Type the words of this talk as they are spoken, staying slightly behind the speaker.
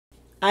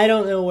I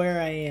don't know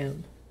where I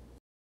am.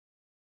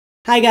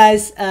 Hi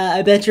guys,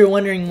 I bet you're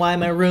wondering why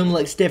my room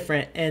looks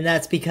different, and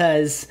that's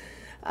because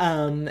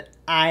I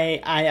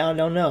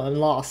don't know, I'm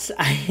lost.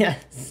 I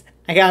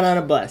got on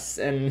a bus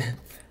and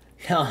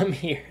now I'm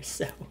here,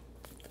 so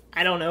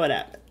I don't know what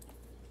happened.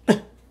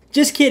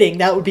 Just kidding,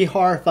 that would be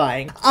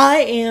horrifying. I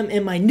am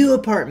in my new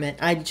apartment.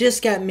 I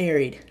just got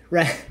married,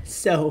 right?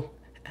 So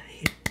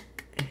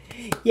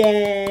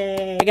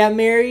yay! I got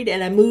married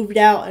and I moved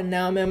out, and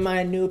now I'm in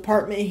my new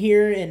apartment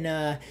here, and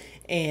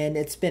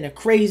it's been a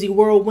crazy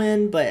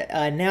whirlwind, but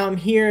now I'm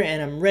here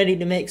and I'm ready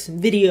to make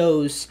some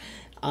videos.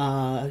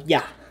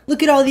 Yeah.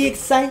 Look at all the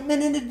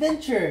excitement and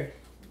adventure.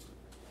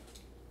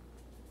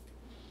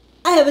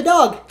 I have a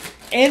dog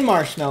and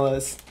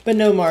marshmallows, but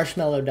no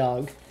marshmallow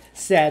dog,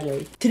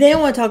 sadly. Today I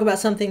want to talk about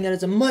something that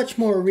is a much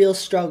more real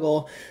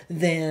struggle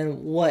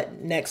than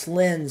what next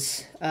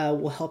lens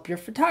will help your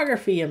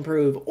photography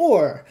improve,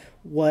 or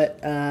what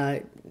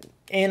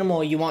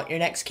animal you want your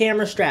next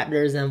camera strap to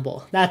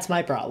resemble. That's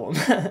my problem.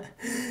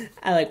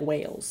 I like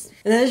whales.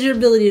 And that is your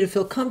ability to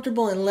feel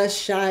comfortable and less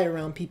shy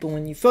around people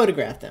when you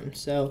photograph them.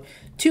 So,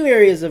 two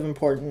areas of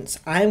importance.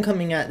 I'm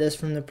coming at this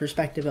from the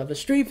perspective of a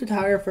street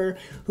photographer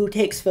who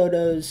takes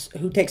portraits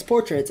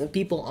of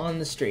people on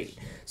the street.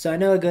 So I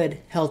know a good,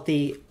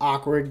 healthy,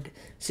 awkward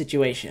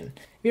situation.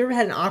 Have you ever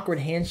had an awkward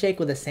handshake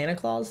with a Santa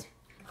Claus?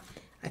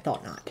 I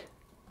thought not.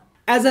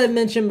 As I've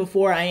mentioned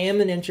before, I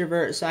am an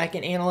introvert, so I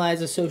can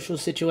analyze a social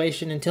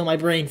situation until my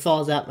brain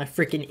falls out my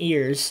freaking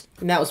ears.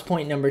 And that was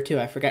point number 2.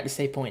 I forgot to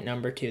say point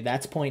number 2.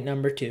 That's point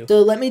number 2.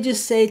 So let me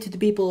just say to the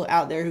people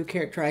out there who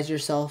characterize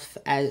yourself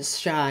as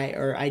shy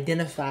or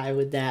identify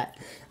with that,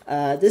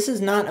 this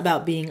is not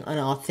about being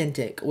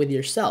unauthentic with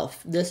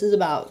yourself. This is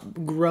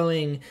about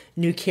growing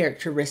new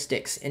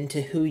characteristics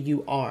into who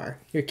you are.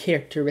 Your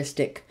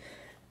characteristic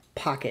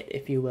pocket,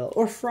 if you will,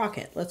 or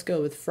frocket. Let's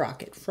go with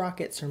frocket.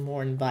 Frockets are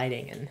more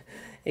inviting and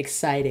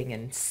exciting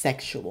and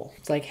sexual.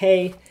 It's like,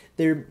 hey,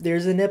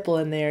 there's a nipple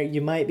in there.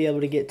 You might be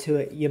able to get to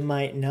it. You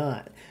might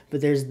not.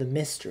 But there's the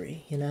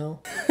mystery, you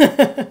know?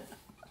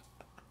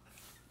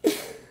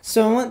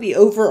 So I want the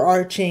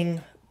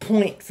overarching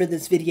point for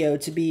this video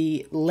to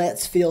be,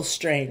 let's feel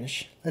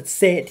strange. Let's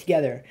say it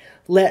together.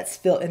 Let's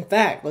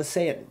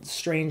say it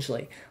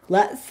strangely.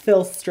 Let's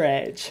feel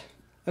strange.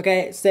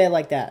 Okay? Say it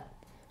like that.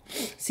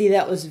 See,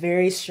 that was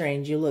very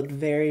strange. You looked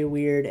very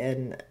weird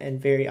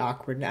and very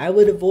awkward. And I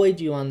would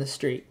avoid you on the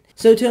street.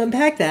 So to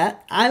unpack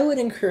that, I would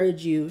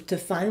encourage you to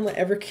find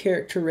whatever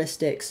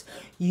characteristics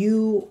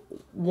you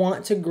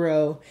want to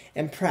grow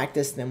and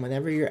practice them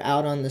whenever you're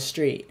out on the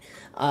street.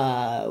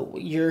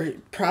 You're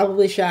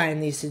probably shy in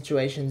these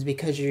situations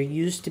because you're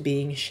used to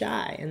being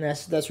shy. And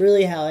that's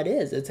really how it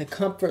is. It's a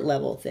comfort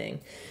level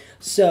thing.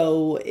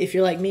 So if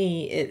you're like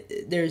me,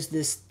 there's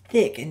this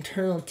thick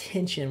internal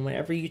tension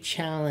whenever you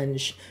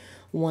challenge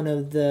one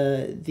of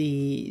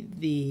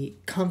the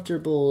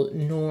comfortable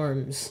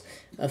norms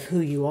of who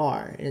you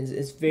are. And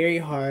it's very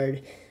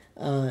hard,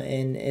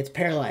 and it's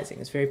paralyzing.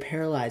 It's very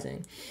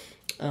paralyzing.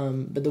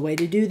 But the way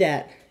to do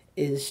that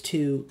is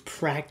to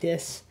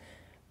practice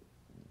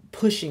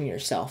pushing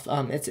yourself.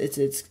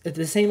 It's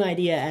the same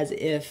idea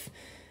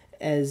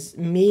as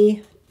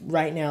me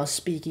right now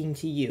speaking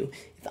to you.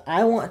 If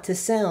I want to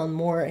sound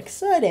more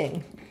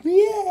exciting,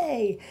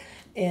 yay!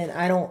 And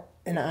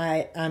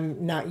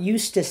I'm not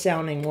used to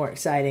sounding more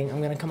exciting,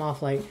 I'm gonna come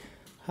off like,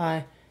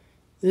 hi,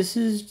 this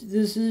is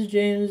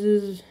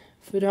James's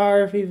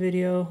photography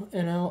video,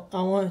 and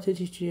I want to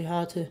teach you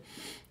how to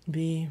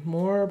be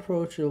more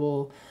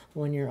approachable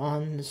when you're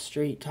on the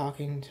street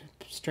talking to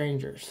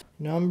strangers.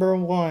 Number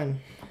 1,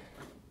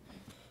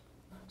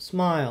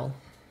 smile.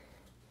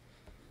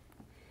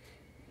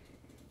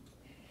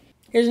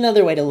 Here's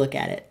another way to look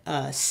at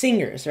it.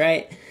 Singers,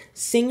 right?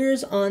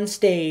 Singers on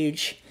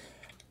stage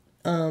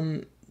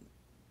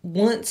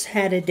once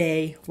had a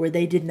day where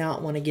they did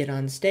not want to get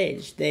on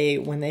stage.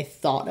 When they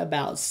thought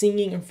about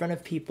singing in front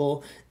of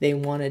people, they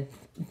wanted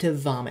to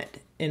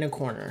vomit in a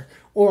corner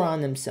or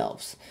on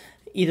themselves.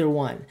 Either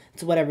one.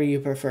 It's whatever you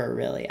prefer,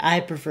 really. I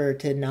prefer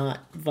to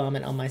not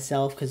vomit on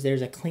myself because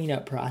there's a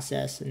cleanup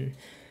process, and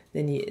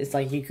then it's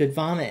like you could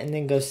vomit and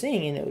then go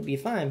sing and it would be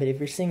fine. But if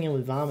you're singing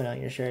with vomit on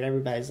your shirt,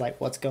 everybody's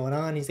like, what's going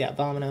on? He's got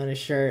vomit on his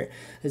shirt.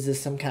 Is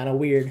this some kind of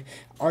weird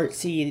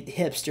artsy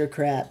hipster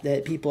crap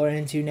that people are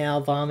into now,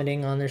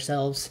 vomiting on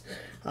themselves?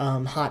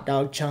 Hot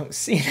dog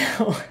chunks, you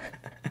know?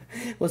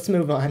 Let's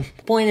move on.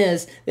 Point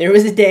is, there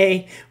was a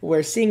day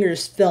where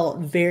singers felt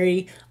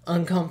very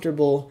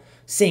uncomfortable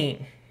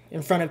singing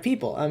in front of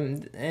people.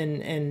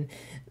 And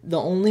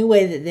the only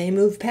way that they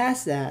moved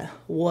past that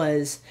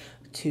was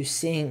to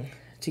sing.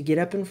 To get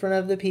up in front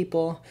of the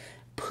people,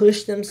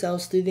 push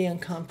themselves through the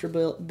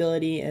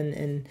uncomfortability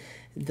and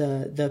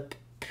the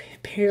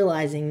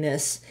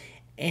paralyzingness,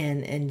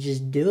 and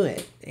just do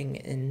it,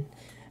 and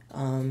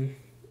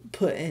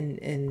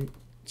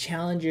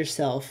challenge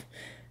yourself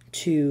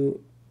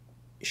to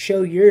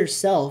show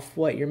yourself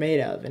what you're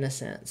made of, in a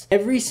sense.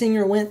 Every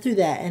singer went through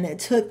that, and it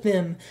took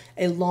them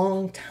a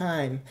long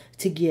time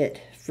to get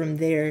from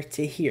there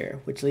to here,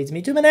 which leads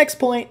me to my next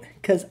point,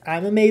 because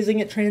I'm amazing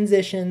at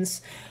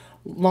transitions.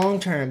 Long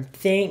term,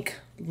 think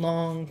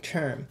long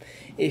term.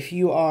 If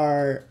you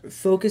are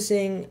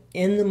focusing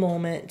in the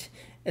moment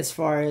as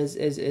far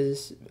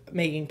as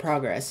making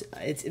progress,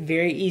 it's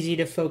very easy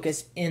to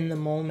focus in the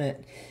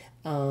moment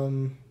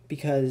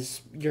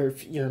because your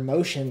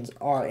emotions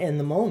are in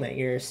the moment.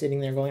 You're sitting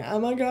there going,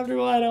 I'm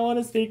uncomfortable, I don't want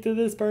to speak to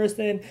this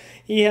person,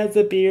 he has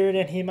a beard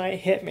and he might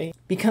hit me.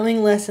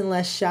 Becoming less and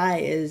less shy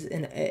is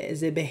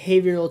a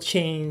behavioral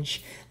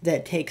change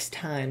that takes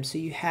time. So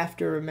you have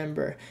to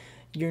remember,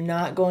 you're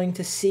not going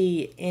to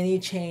see any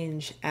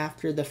change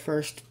after the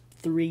first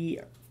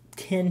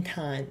 10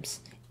 times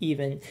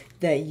even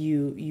that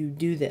you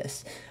do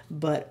this.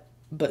 But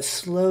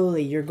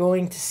slowly you're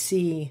going to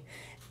see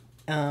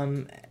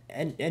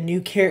a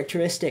new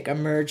characteristic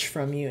emerge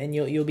from you, and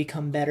you'll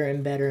become better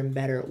and better and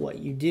better at what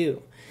you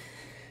do.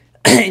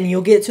 And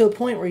you'll get to a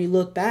point where you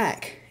look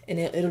back and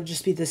it'll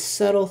just be this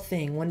subtle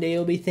thing. One day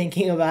you'll be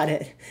thinking about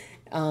it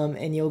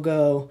and you'll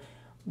go,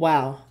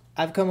 wow,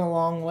 I've come a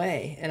long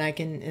way, and I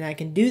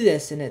can do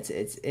this, and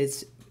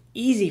it's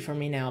easy for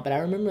me now. But I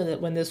remember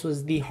that when this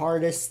was the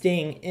hardest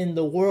thing in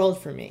the world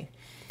for me.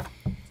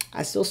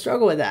 I still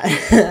struggle with that.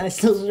 I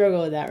still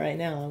struggle with that right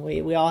now.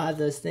 We all have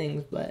those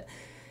things, but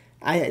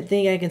I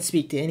think I can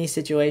speak to any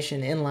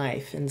situation in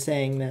life and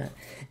saying that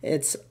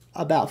it's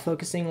about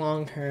focusing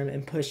long term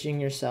and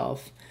pushing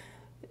yourself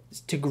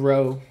to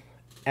grow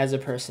as a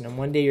person. And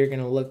one day you're going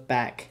to look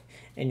back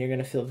and you're going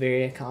to feel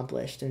very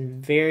accomplished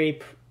and very,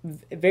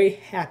 very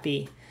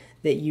happy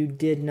that you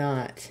did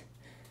not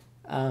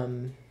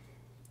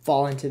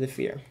fall into the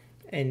fear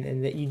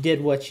and that you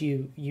did what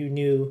you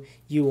knew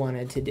you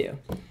wanted to do.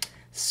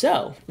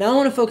 So now I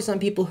want to focus on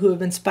people who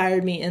have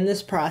inspired me in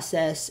this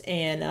process.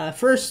 And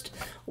first,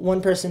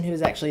 one person who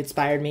has actually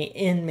inspired me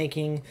in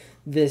making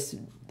this,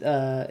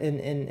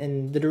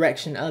 in the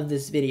direction of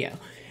this video.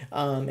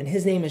 And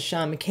his name is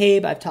Sean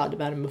McCabe. I've talked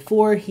about him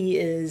before. He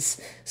is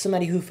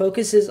somebody who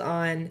focuses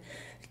on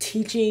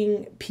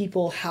teaching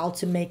people how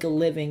to make a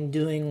living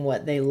doing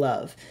what they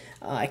love.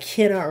 I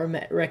cannot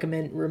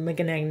recommend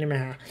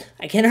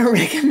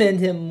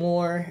him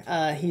more.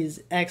 He's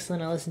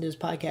excellent. I listen to his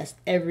podcast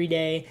every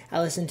day. I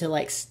listen to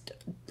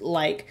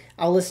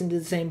I'll listen to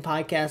the same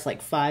podcast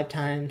like 5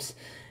 times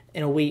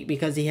in a week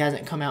because he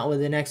hasn't come out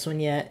with the next one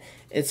yet.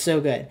 It's so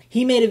good.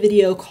 He made a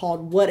video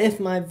called What If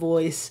My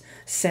Voice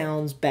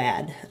Sounds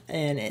Bad?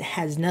 And it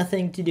has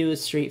nothing to do with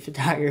street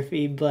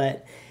photography,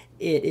 but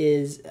it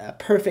is a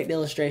perfect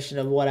illustration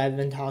of what I've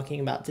been talking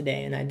about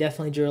today, and I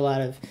definitely drew a lot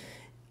of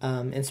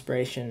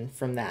inspiration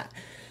from that.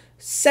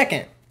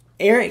 Second,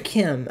 Eric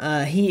Kim.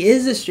 He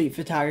is a street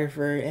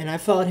photographer, and I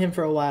followed him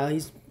for a while.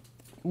 He's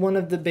one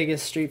of the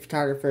biggest street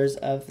photographers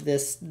of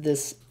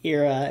this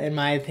era, in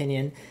my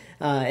opinion.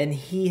 And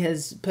he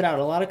has put out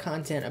a lot of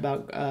content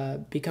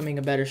about becoming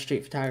a better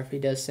street photographer. He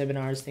does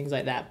seminars, things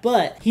like that.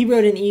 But he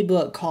wrote an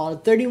ebook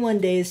called 31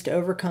 Days to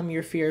Overcome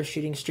Your Fear of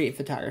Shooting Street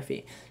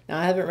Photography. Now,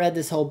 I haven't read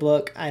this whole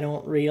book. I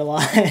don't read a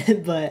lot.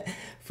 But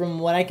from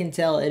what I can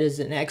tell, it is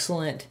an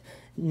excellent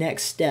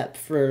next step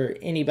for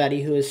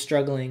anybody who is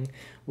struggling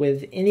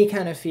with any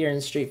kind of fear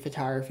in street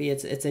photography.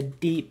 It's a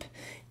deep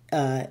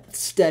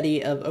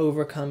study of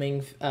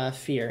overcoming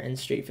fear in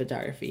street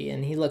photography,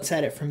 and he looks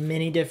at it from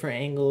many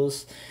different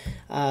angles.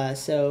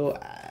 So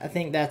I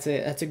think that's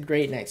a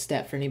great next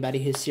step for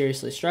anybody who's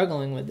seriously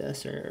struggling with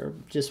this, or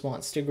just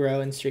wants to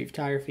grow in street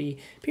photography,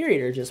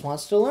 period, or just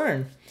wants to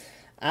learn.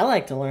 I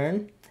like to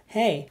learn.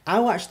 Hey, I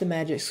watched The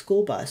Magic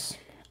School Bus,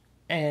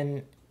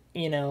 and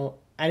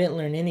I didn't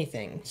learn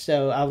anything.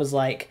 So I was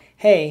like,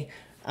 hey,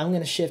 I'm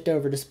going to shift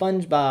over to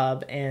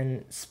SpongeBob,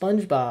 and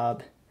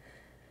SpongeBob,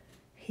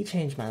 he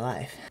changed my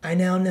life. I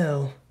now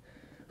know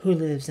who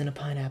lives in a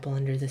pineapple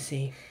under the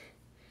sea.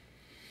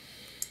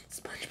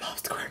 SpongeBob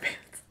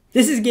SquarePants.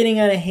 This is getting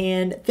out of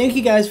hand. Thank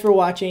you guys for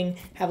watching.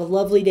 Have a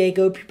lovely day.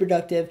 Go be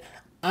productive.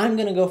 I'm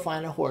going to go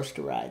find a horse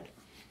to ride.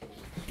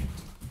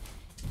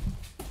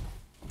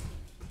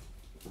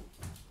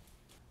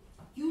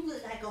 You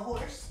look like a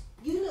horse.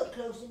 You look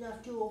close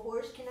enough to a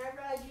horse. Can I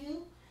ride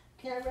you?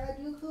 Can I ride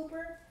you,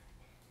 Cooper?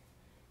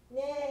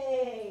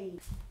 Nay.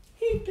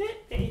 He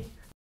bit me.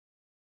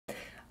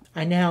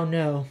 I now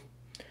know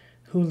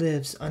who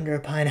lives under a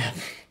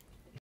pineapple.